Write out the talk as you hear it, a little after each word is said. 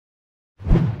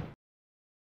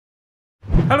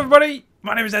Hello everybody,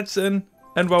 my name is Edson,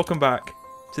 and welcome back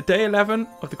to day 11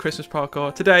 of the Christmas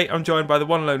parkour. Today I'm joined by the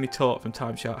one and only Tort from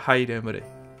Timeshot. How you doing, buddy?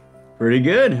 Pretty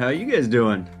good. How you guys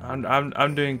doing?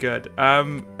 I'm doing good.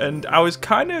 And I was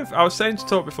saying to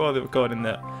Tort before the recording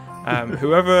that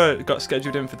whoever got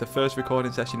scheduled in for the first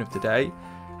recording session of today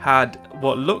had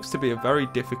what looks to be a very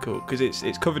difficult, because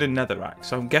it's covered in netherrack,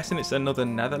 so I'm guessing it's another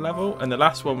nether level, and the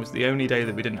last one was the only day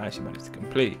that we didn't actually manage to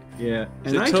complete. Yeah,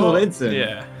 and So I told Edson,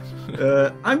 yeah,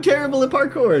 I'm terrible at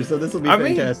parkour, so this will be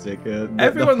fantastic.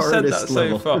 Everyone said that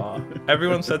so far.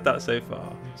 Everyone said that so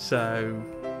far. So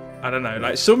I don't know.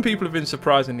 Like, some people have been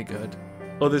surprisingly good,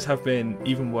 others have been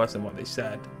even worse than what they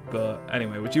said. But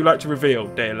anyway, would you like to reveal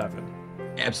day 11?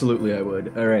 Absolutely, I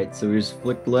would. All right, so we just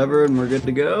flick the lever and we're good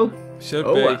to go. Should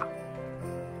be. Wow.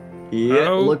 Yeah,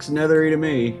 looks nethery to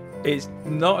me. It's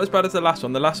not as bad as the last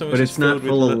one. The last one was but it's not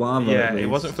full of lava. Yeah, it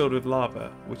wasn't filled with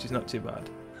lava, which is not too bad.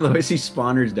 Oh, I see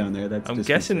spawners down there. That's I'm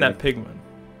guessing they're pigmen.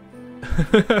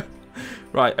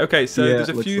 Right, okay, so there's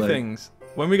a few things.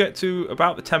 When we get to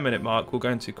about the 10-minute mark, we'll go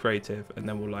into creative, and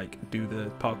then we'll do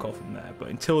the parkour from there. But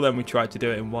until then, we try to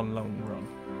do it in one long run,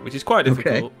 which is quite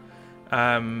difficult.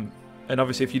 Okay. And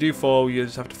obviously, if you do fall, you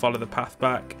just have to follow the path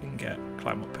back and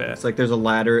climb up here. It's like there's a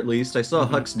ladder at least. I saw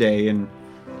Huck's day, and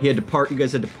he had to you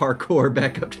guys had to parkour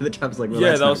back up to the top. It's like, well,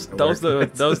 yeah, that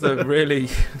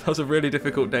was a really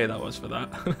difficult day. That was for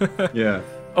that. Yeah.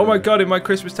 Oh my god! In my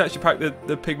Christmas texture pack, the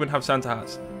pigmen have Santa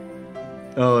hats.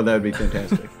 Oh, that would be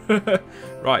fantastic.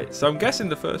 Right. So I'm guessing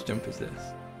the first jump is this.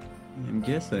 I'm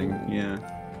guessing, yeah.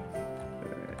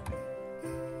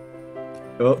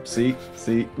 Oh, see,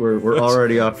 we're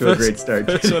already off to a great start.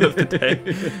 First one of the day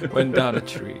went down a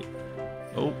tree.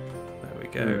 Oh, there we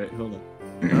go. All right, hold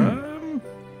on.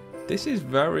 This is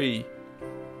very,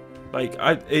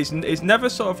 it's never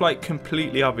sort of like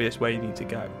completely obvious where you need to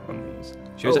go on these.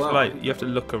 You you have to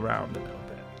look around a little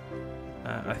bit.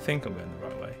 I think I'm going the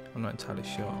right way. I'm not entirely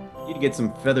sure. You need to get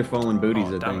some feather falling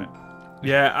booties. I think.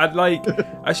 Yeah,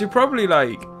 I should probably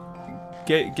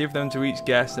give them to each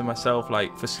guest and myself,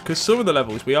 because some of the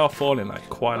levels we are falling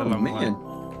quite a long way.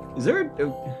 Is there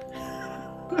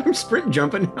I'm sprint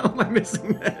jumping. How am I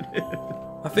missing that?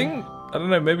 I don't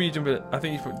know, maybe you jump I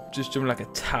think you just jump a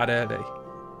tad early.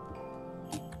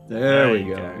 There we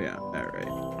go. Yeah,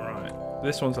 alright.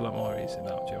 This one's a lot more easy,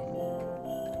 that jump.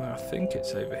 I think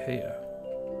it's over here.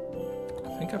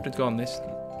 I think I have to go on this.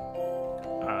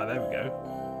 Ah, there we go.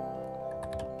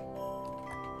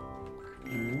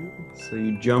 So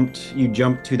you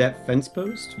jumped to that fence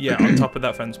post? Yeah, on top of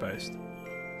that fence post.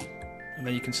 And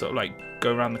then you can sort of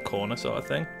go around the corner sort of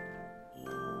thing.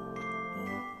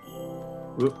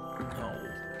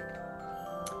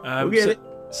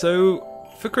 So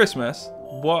for Christmas,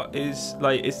 what is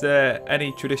is there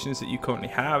any traditions that you currently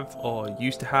have or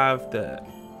used to have that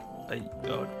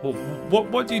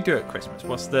what do you do at Christmas?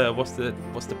 What's the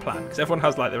plan? Because everyone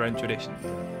has their own traditions.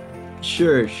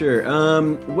 Sure.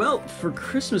 Well, for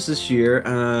Christmas this year,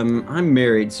 I'm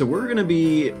married, so we're gonna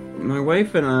be, my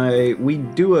wife and I, we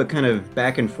do a kind of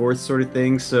back and forth sort of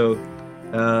thing. So,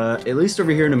 at least over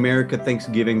here in America,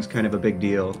 Thanksgiving's kind of a big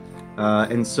deal,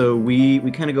 and so we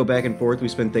kind of go back and forth. We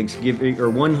spend Thanksgiving or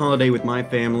one holiday with my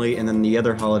family, and then the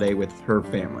other holiday with her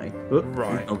family.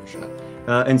 Right.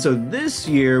 And so this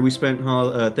year we spent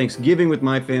Thanksgiving with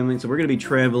my family, so we're going to be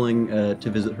traveling to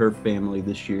visit her family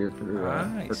this year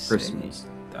for Christmas.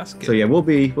 That's good. So yeah, we'll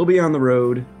be on the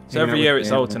road. So every year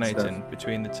it's alternating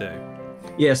between the two.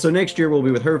 Yeah, so next year we'll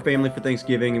be with her family for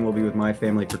Thanksgiving, and we'll be with my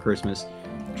family for Christmas.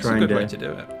 It's a good way to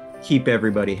do it. Keep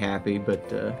everybody happy, but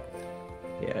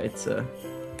yeah, it's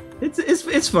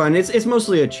fun. It's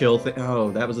mostly a chill thing.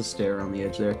 Oh, that was a stare on the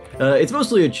edge there. It's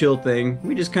mostly a chill thing.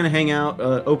 We just kind of hang out,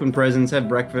 open presents, have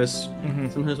breakfast.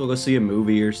 Sometimes we'll go see a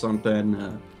movie or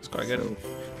something. It's quite good. So,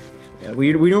 yeah,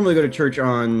 we normally go to church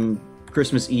on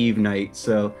Christmas Eve night,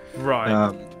 so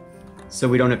so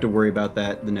we don't have to worry about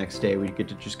that the next day. We get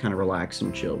to just kind of relax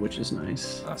and chill, which is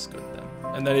nice. That's good then.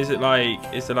 And then is it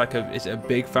a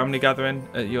big family gathering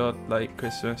at your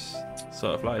Christmas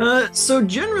sort of so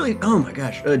generally, oh my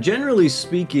gosh, generally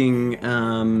speaking,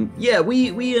 yeah,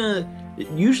 we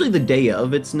usually the day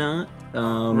of it's not.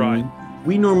 Right.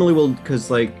 We normally will, because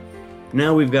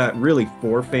now we've got really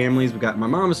 4 families. We've got my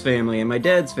mom's family and my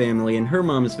dad's family and her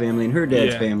mom's family and her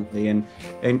dad's family, and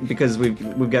because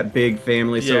we've got big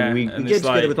families, so we get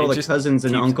together with all the cousins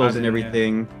and uncles and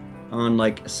everything on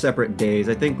separate days.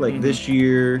 I think this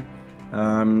year,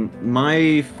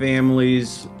 my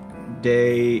family's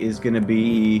day is gonna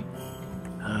be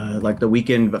the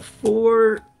weekend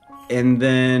before, and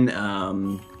then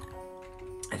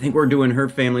I think we're doing her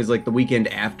family's like the weekend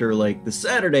after, like the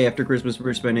Saturday after Christmas.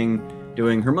 We're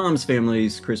doing her mom's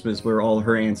family's Christmas, where all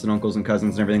her aunts and uncles and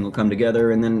cousins and everything will come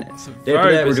together, and then after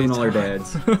that we're doing all our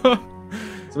dads.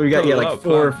 So we got like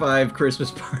 4 or 5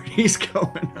 Christmas parties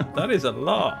going on. That is a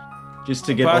lot. Just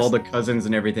to get all the cousins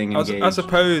and everything engaged. I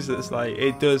suppose it's like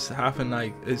it does happen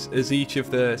like as each of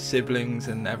the siblings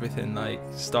and everything like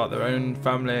start their own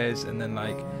families, and then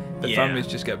like the families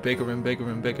just get bigger and bigger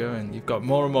and bigger, and you've got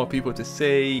more and more people to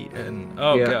see, and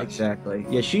gosh. Exactly.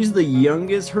 Yeah, she's the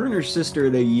youngest. Her and her sister are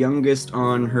the youngest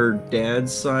on her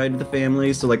dad's side of the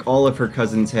family, so like all of her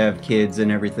cousins have kids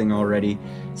and everything already.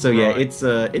 So yeah, it's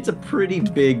a pretty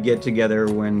big get together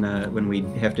when we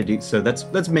have to do. So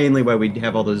that's mainly why we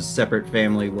have all those separate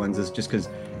family ones. Is just because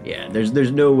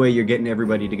there's no way you're getting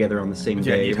everybody together on the same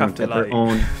day. You'd have to like their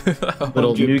own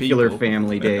little nuclear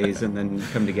family days, and then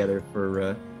come together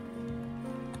for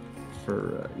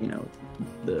you know,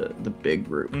 the big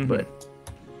group. But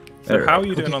so how are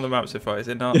you doing on the map so far? Is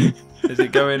it not? Is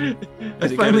it going?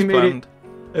 Is it going as planned?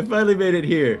 I finally made it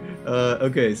here.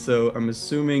 Okay, so I'm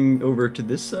assuming over to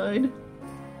this side.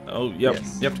 Oh, yep.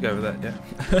 Yes. You have to go over that,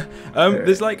 yeah.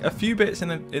 There's like a few bits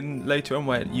in later on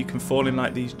where you can fall in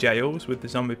like these jails with the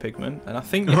zombie pigmen, and I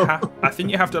think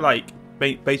you have to like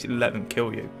basically let them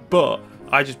kill you. But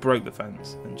I just broke the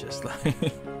fence and just like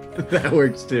that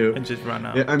works too. And just ran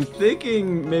out. Yeah, I'm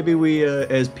thinking maybe we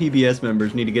as PBS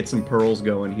members need to get some pearls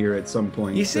going here at some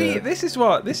point. You see, this is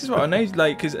what Anage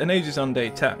like, because Anage is on day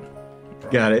 10.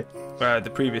 Got it.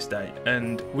 The previous day,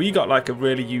 and we got like a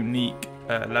really unique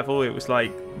level. It was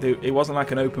like it wasn't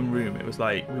like an open room. It was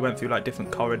like we went through like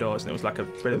different corridors, and it was like a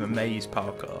bit of a maze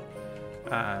parkour.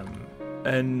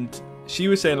 And she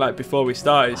was saying like before we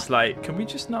started, it's like, can we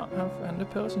just not have ender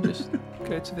pearls and just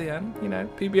go to the end? You know,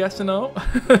 PBS and all.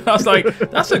 I was like,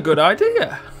 that's a good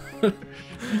idea.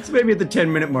 So maybe at the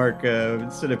 10-minute mark,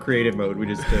 instead of creative mode, we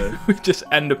just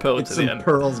end a pearl to the end.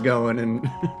 Pearls going, and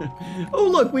oh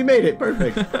look, we made it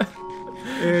perfect.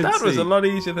 That was a lot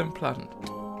easier than planned.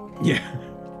 Yeah,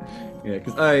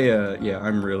 because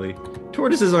I'm really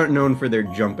tortoises aren't known for their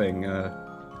jumping,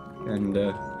 and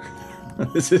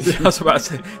this is. I was about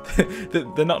to say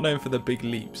they're not known for the big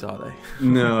leaps, are they?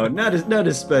 No, not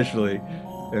especially,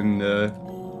 and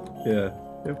yeah.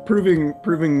 Proving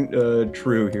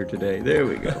true here today. There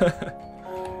we go.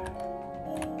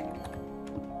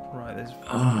 Right,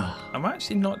 I'm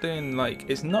actually not doing like,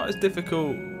 it's not as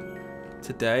difficult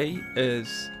today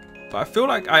but I feel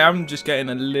like I am just getting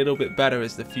a little bit better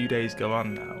as the few days go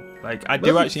on now. Like I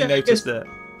do actually notice that.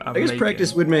 I guess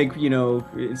practice would make, you know,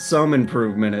 some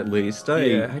improvement at least.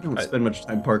 I don't spend much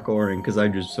time parkouring because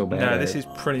I'm just so bad. No, this is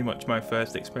pretty much my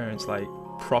first experience like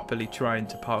properly trying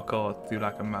to parkour through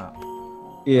like a map.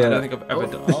 Yeah. I don't think I've ever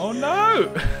done. Oh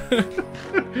no!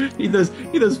 Need those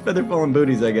feather falling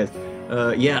booties, I guess.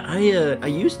 Yeah, I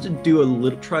used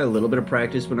to try a little bit of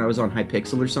practice when I was on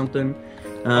Hypixel or something.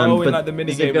 But in like the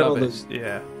mini game levels,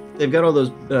 they've got all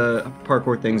those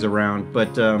parkour things around,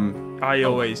 but I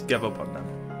always give up on them.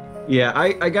 Yeah,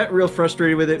 I got real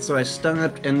frustrated with it, so I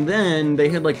stopped. And then they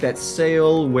had like that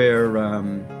sale where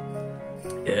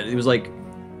it was like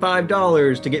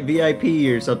 $5 to get VIP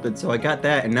or something, so I got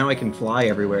that, and now I can fly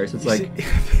everywhere. So it's like,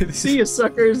 see you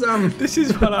suckers! This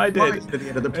is what I did. At the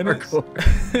end of the parkour.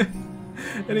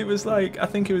 And it was like, I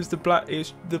think it was the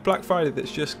Black Friday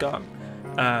that's just gone.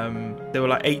 They were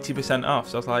like 80% off,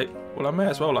 so I was like, well, I may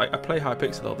as well, like, I play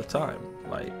Hypixel all the time.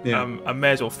 Like, I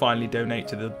may as well finally donate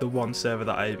to the one server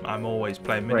that I'm always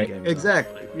playing minigames. Right,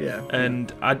 exactly, yeah.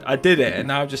 And I did it, and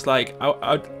now I'm just like,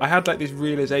 I had like this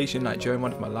realization like during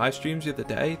one of my live streams the other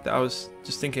day that I was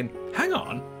just thinking, hang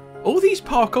on, all these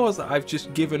parkours that I've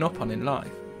just given up on in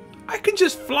life, I can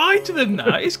just fly to them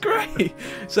now. It's great.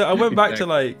 So I went back to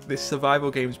like this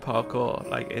survival games parkour,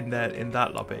 like in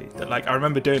that lobby that like I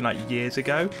remember doing like years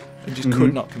ago and just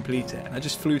could not complete it. And I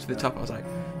just flew to the top. I was like,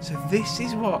 so this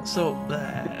is what's up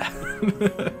there.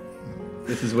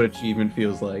 This is what achievement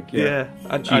feels like. Yeah,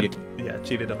 I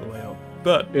cheated all the way up.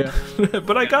 But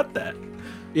but I got that.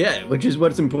 Yeah, which is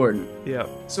what's important. Yeah.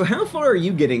 So how far are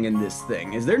you getting in this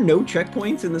thing? Is there no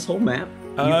checkpoints in this whole map?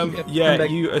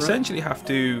 You essentially have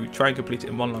to try and complete it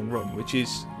in one long run, which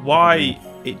is why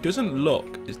it doesn't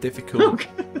look as difficult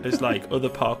as like other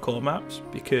parkour maps,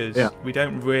 because we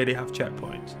don't really have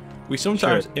checkpoints. We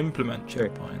sometimes implement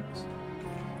checkpoints.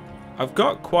 I've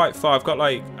got quite far. I've got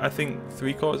like, I think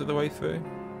 3/4 of the way through.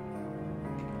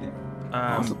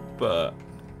 Awesome. But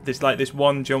there's like this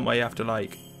one jump where you have to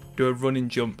like do a running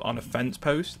jump on a fence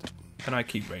post, and I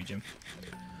keep raging.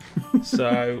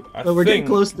 So we're getting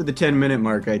close to the 10-minute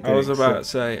mark, I think. I was about to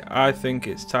say, I think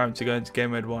it's time to go into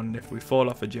game mode 1. If we fall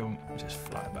off a jump, just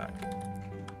fly back.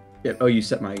 Yep. Oh, you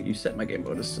set my game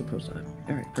mode as supposed to.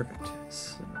 All right, perfect.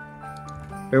 So,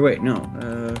 or wait, no.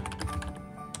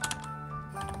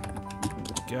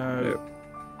 Go.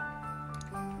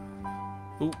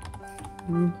 Ooh.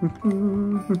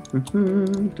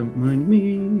 Don't mind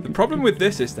me. The problem with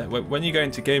this is that when you go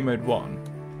into game mode 1,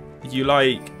 you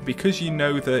because you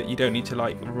know that you don't need to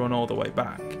run all the way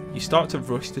back, you start to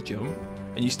rush the jump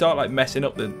and you start messing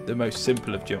up the most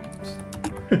simple of jumps.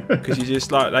 Because you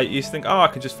just you just think, oh, I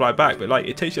can just fly back, but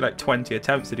it takes you 20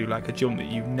 attempts to do a jump that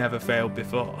you've never failed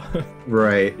before.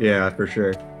 Right, yeah, for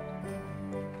sure.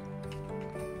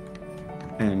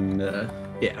 And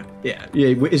yeah.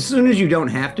 As soon as you don't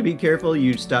have to be careful,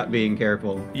 you stop being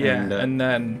careful. Yeah, and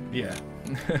then yeah.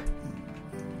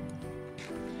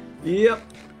 Yep.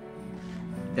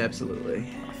 Absolutely.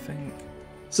 I think.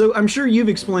 So I'm sure you've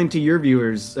explained to your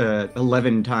viewers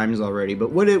 11 times already,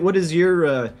 but what is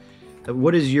your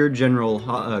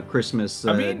general Christmas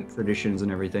traditions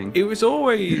and everything? It was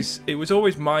always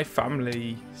my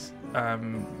family.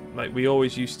 We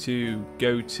always used to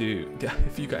go to.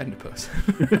 If you got Enderpearls,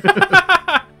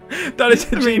 that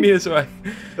is a genius way.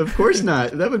 Of course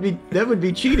not. That would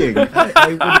be cheating. I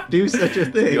wouldn't do such a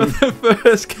thing. You're the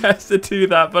first guest to do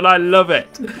that, but I love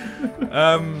it.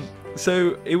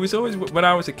 So it was always when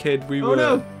I was a kid. We were.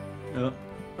 No.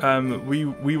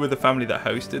 We were the family that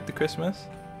hosted the Christmas.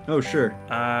 Oh sure.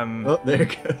 Oh, there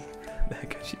it goes. There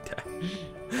goes your dad.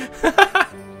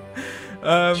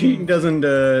 Cheating doesn't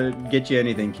get you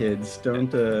anything, kids.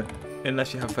 Don't.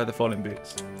 Unless you have feather falling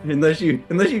boots. Unless you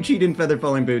cheat in feather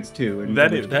falling boots too.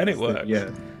 Then it works. Yeah.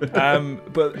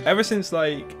 But ever since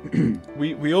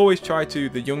we always try to,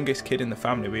 the youngest kid in the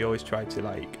family, we always try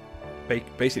to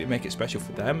basically make it special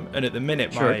for them. And at the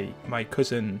minute, sure. my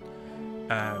cousin,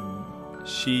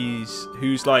 she's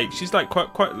quite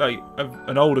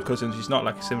an older cousin. She's not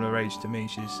a similar age to me.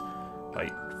 She's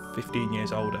 15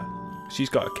 years older. She's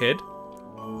got a kid.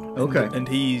 Okay. And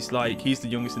he's the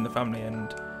youngest in the family,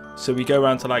 and so we go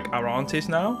around to our aunties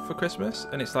now for Christmas,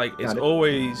 and it's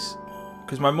always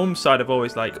because my mum's side have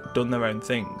always done their own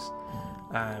things.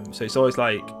 So it's always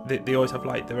they always have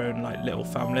their own little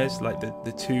families,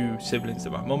 the two siblings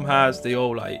that my mum has. They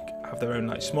all have their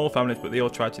own small families, but they all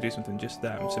try to do something just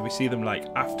them. So we see them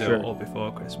after sure. or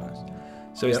before Christmas.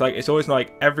 So it's it's always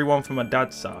everyone from my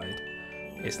dad's side.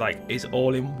 It's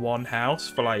all in one house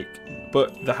for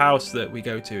but the house that we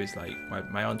go to is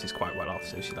my aunt is quite well off,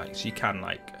 so she can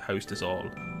host us all,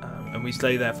 and we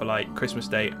stay there for Christmas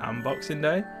Day and Boxing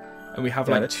Day, and we have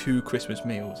 2 Christmas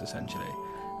meals essentially,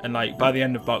 and by the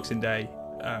end of Boxing Day,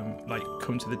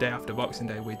 come to the day after Boxing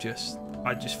Day,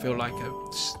 I just feel like a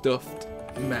stuffed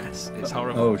mess. It's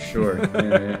horrible. Oh sure.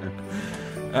 Yeah.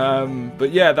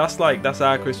 But yeah, that's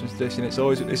our Christmas tradition. It's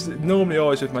normally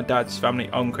always with my dad's family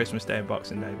on Christmas Day and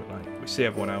Boxing Day, but we see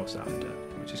everyone else after,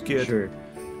 which is good. Sure.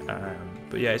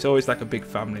 But yeah, it's always a big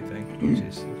family thing, which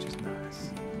is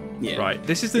nice. Yeah. Right.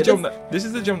 This is the jump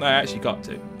that I actually got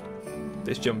to.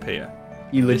 This jump here.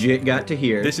 You legit got to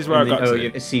here. This is where I got to. Oh,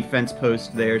 you see fence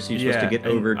post there, so you're supposed to get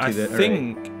over to the. I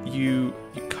think you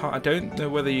can't. I don't know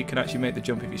whether you can actually make the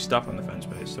jump if you stop on the fence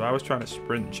post. So I was trying to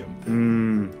sprint jump.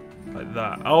 Like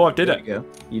that. Oh, I did it. There you go.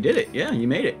 You did it. Yeah, you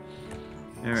made it.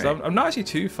 All right. So I'm not actually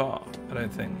too far, I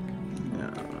don't think.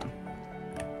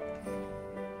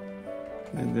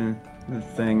 No. The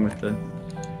thing with the...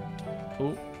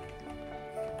 Oh.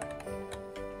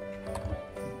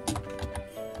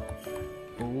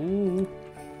 Ooh.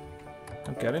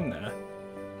 I'm getting there.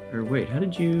 Or wait, how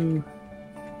did you...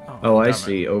 Oh, I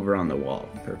see. Over on the wall.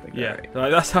 Perfect. Yeah.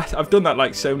 Right. I've done that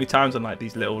thso many times on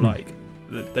these little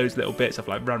those little bits I've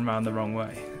run around the wrong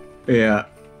way. Yeah.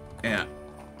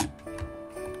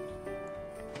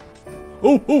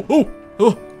 Oh!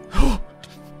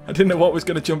 I didn't know what was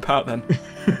going to jump out then.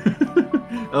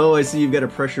 Oh, I see. You've got a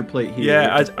pressure plate here.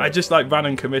 Yeah, I just ran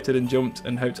and committed and jumped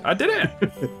and hoped I did it.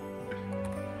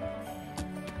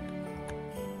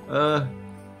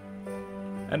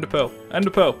 End of pearl.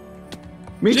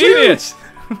 Me Genius! Too.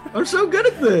 I'm so good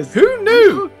at this. Who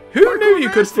knew? Who knew you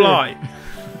could fly?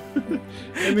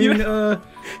 I mean,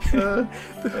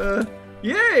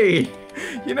 yay!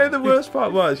 You know, the worst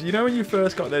part was, when you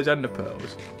first got those ender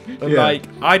pearls, and Yeah.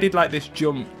 I did this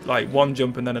jump, one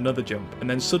jump and then another jump, and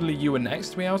then suddenly you were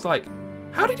next to me. I was like,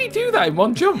 how did he do that in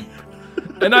one jump?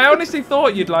 And I honestly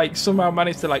thought you'd somehow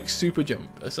managed to super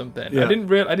jump or something. Yeah. I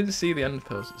didn't see the ender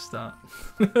pearls at the start.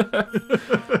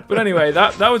 But anyway,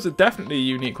 that was definitely a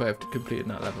unique way of completing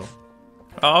that level.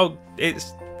 Oh,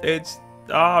 it's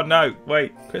oh no,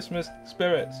 wait, Christmas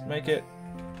spirits, make it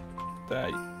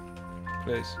day,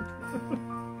 please.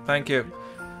 Thank you.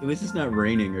 At least it's not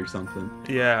raining or something.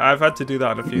 Yeah, I've had to do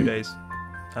that in a few days.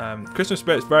 Christmas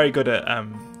Spirit's very good at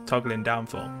toggling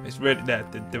downfall. It's really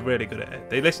they're really good at it.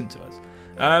 They listen to us.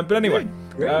 But anyway,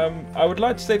 I would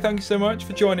like to say thank you so much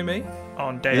for joining me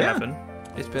on day 11.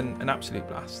 It's been an absolute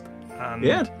blast. And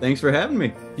yeah, thanks for having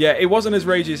me. Yeah, it wasn't as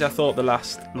ragey as I thought the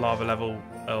last lava level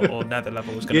or nether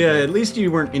level was going to be. Yeah, at least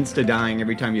you weren't insta-dying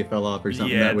every time you fell off or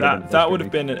something. Yeah, that would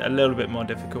have been a little bit more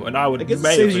difficult, and I guess it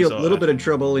saves you a little bit of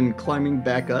trouble in climbing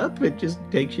back up. It just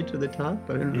takes you to the top.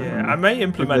 I don't know. Yeah, I may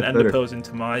implement ender pearls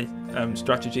into my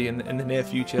strategy in the near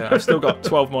future. I've still got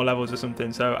 12 more levels or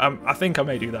something, so I think I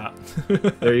may do that.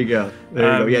 There you go.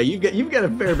 There you go. Yeah, you've got a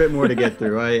fair bit more to get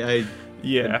through.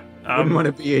 Yeah. I wouldn't want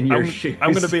to be in your shoes.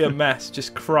 I'm going to be a mess,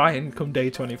 just crying come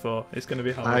day 24. It's going to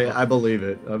be horrible. I believe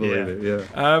it. I believe it,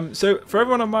 yeah. So for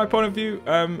everyone on my point of view,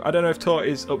 I don't know if Tort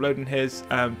is uploading his,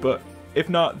 but if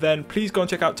not, then please go and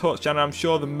check out Tort's channel. I'm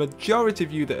sure the majority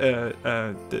of you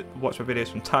that watch my videos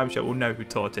from TimeShot will know who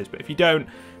Tort is. But if you don't,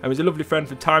 he's a lovely friend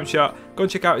from TimeShot. Go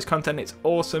and check out his content. It's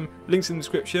awesome. Links in the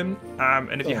description.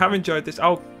 And if you have enjoyed this,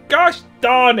 oh gosh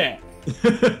darn it!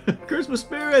 Christmas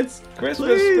spirits!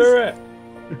 Christmas spirit!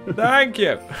 Thank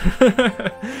you.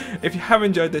 If you have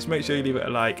enjoyed this, make sure you leave it a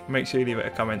like, make sure you leave it a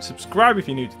comment, subscribe if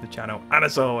you're new to the channel, and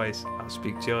as always, I'll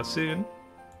speak to you all soon.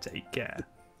 Take care.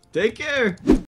 Take care.